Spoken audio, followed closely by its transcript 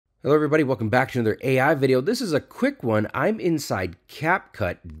Hello everybody, welcome back to another AI video. This is a quick one. I'm inside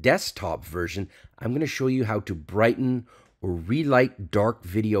CapCut Desktop version. I'm going to show you how to brighten or relight dark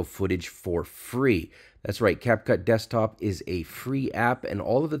video footage for free. That's right, CapCut Desktop is a free app and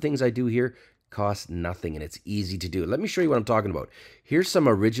all of the things I do here cost nothing and it's easy to do. Let me show you what I'm talking about. Here's some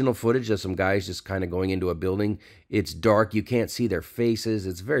original footage of some guys just kind of going into a building. It's dark, you can't see their faces.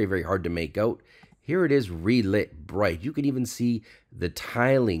 It's very, very hard to make out. Here it is relit bright. You can even see the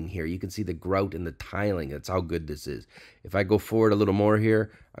tiling here. You can see the grout in the tiling. That's how good this is. If I go forward a little more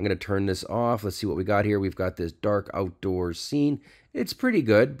here, I'm going to turn this off. Let's see what we got here. We've got this dark outdoor scene. It's pretty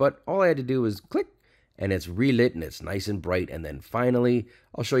good, but all I had to do was click and it's relit and it's nice and bright. And then finally,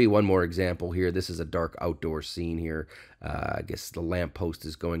 I'll show you one more example here. This is a dark outdoor scene here. I guess the lamppost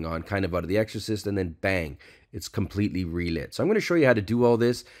is going on kind of out of The Exorcist, and then bang, it's completely relit. So I'm going to show you how to do all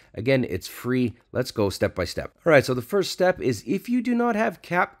this. Again, it's free. Let's go step by step. All right, so the first step is if you do not have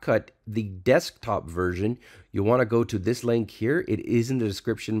CapCut, the desktop version, you want to go to this link here. It is in the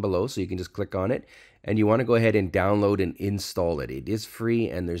description below, so you can just click on it. And you want to go ahead and download and install it. It is free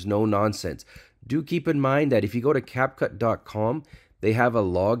and there's no nonsense. Do keep in mind that if you go to CapCut.com, they have a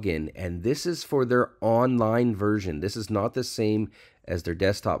login, and this is for their online version. This is not the same as their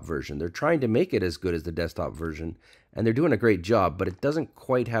desktop version. They're trying to make it as good as the desktop version, and they're doing a great job, but it doesn't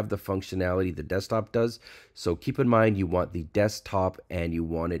quite have the functionality the desktop does. So keep in mind you want the desktop and you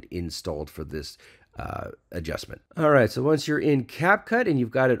want it installed for this adjustment. All right, so once you're in CapCut and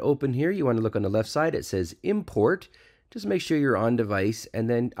you've got it open here, you want to look on the left side. It says import. Just make sure you're on device and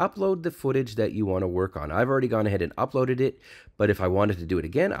then upload the footage that you want to work on. I've already gone ahead and uploaded it, but if I wanted to do it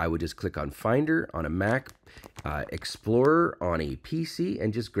again, I would just click on Finder on a Mac, Explorer on a PC,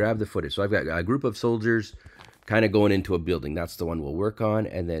 and just grab the footage. So I've got a group of soldiers kind of going into a building. That's the one we'll work on,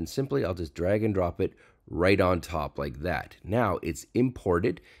 and then simply I'll just drag and drop it right on top like that. Now it's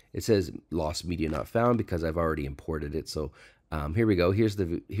imported. It says lost media not found because I've already imported it. So here we go. Here's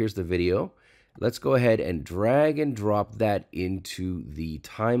the video. Let's go ahead and drag and drop that into the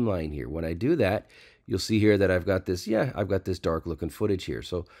timeline here. When I do that, you'll see here that I've got this, I've got this dark looking footage here.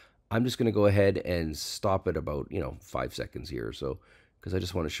 So I'm just going to go ahead and stop it about, 5 seconds here or so, because I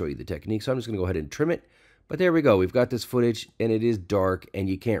just want to show you the technique. So I'm just going to go ahead and trim it. But there we go. We've got this footage and it is dark and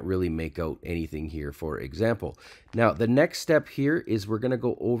you can't really make out anything here, for example. Now, the next step here is we're going to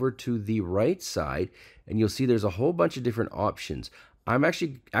go over to the right side and you'll see there's a whole bunch of different options. I'm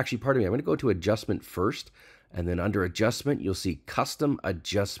actually, pardon me, I'm going to go to adjustment first, and then under adjustment, you'll see custom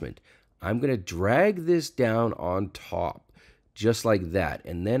adjustment. I'm going to drag this down on top, just like that.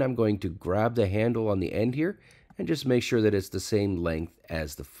 And then I'm going to grab the handle on the end here and just make sure that it's the same length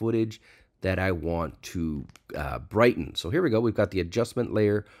as the footage that I want to brighten. So here we go. We've got the adjustment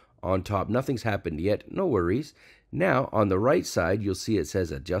layer on top. Nothing's happened yet. No worries. Now, on the right side, you'll see it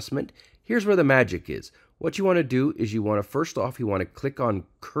says adjustment. Here's where the magic is. What you want to do is you want to, first off, you want to click on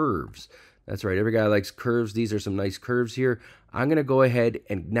curves. That's right, every guy likes curves. These are some nice curves here. I'm going to go ahead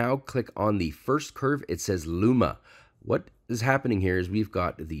and now click on the first curve. It says Luma. What is happening here is we've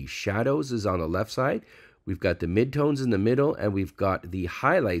got the shadows is on the left side. We've got the midtones in the middle, and we've got the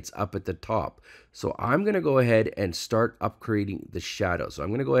highlights up at the top. So I'm going to go ahead and start upgrading the shadows. So I'm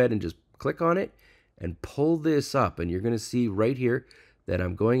going to go ahead and just click on it and pull this up, and you're going to see right here that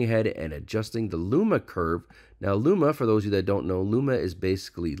I'm going ahead and adjusting the Luma curve. Now, Luma, for those of you that don't know, Luma is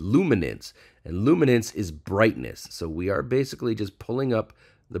basically luminance, and luminance is brightness. So we are basically just pulling up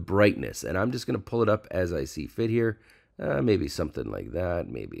the brightness, and I'm just going to pull it up as I see fit here. Maybe something like that,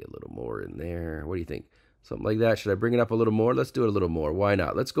 maybe a little more in there. What do you think? Something like that. Should I bring it up a little more? Let's do it a little more. Why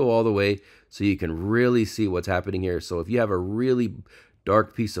not? Let's go all the way so you can really see what's happening here. So if you have a really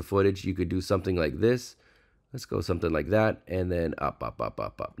dark piece of footage, you could do something like this. Let's go something like that, and then up, up, up,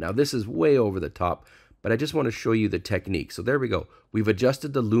 up, up. Now, this is way over the top, but I just want to show you the technique. So there we go. We've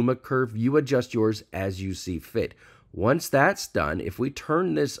adjusted the Luma curve. You adjust yours as you see fit. Once that's done, if we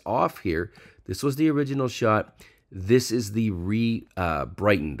turn this off here, this was the original shot. This is the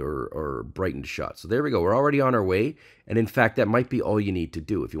brightened or brightened shot. So there we go. We're already on our way, and in fact, that might be all you need to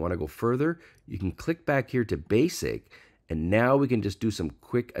do. If you want to go further, you can click back here to basic, and now we can just do some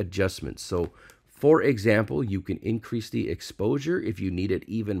quick adjustments. So for example, you can increase the exposure if you need it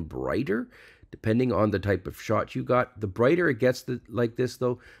even brighter, depending on the type of shot you got. The brighter it gets like this,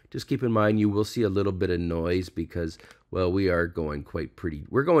 though, just keep in mind you will see a little bit of noise because, well, we are going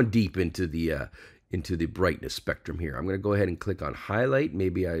we're going deep into the brightness spectrum here. I'm going to go ahead and click on highlight.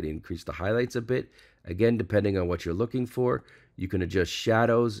 Maybe I'd increase the highlights a bit. Again, depending on what you're looking for, you can adjust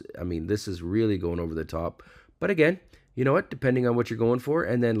shadows. I mean, this is really going over the top. But again, you know what, depending on what you're going for.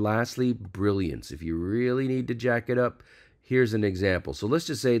 And then lastly, brilliance. If you really need to jack it up, here's an example. So let's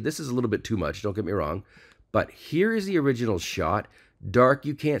just say this is a little bit too much, don't get me wrong, but here is the original shot. Dark,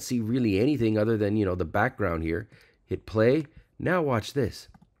 you can't see really anything other than, the background here. Hit play. Now watch this.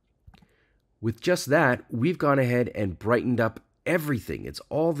 With just that, we've gone ahead and brightened up everything. It's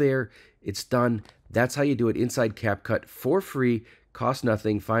all there. It's done. That's how you do it inside CapCut for free. Costs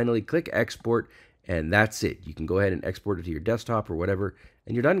nothing. Finally, click export, and that's it. You can go ahead and export it to your desktop or whatever,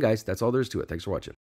 and you're done, guys. That's all there is to it. Thanks for watching.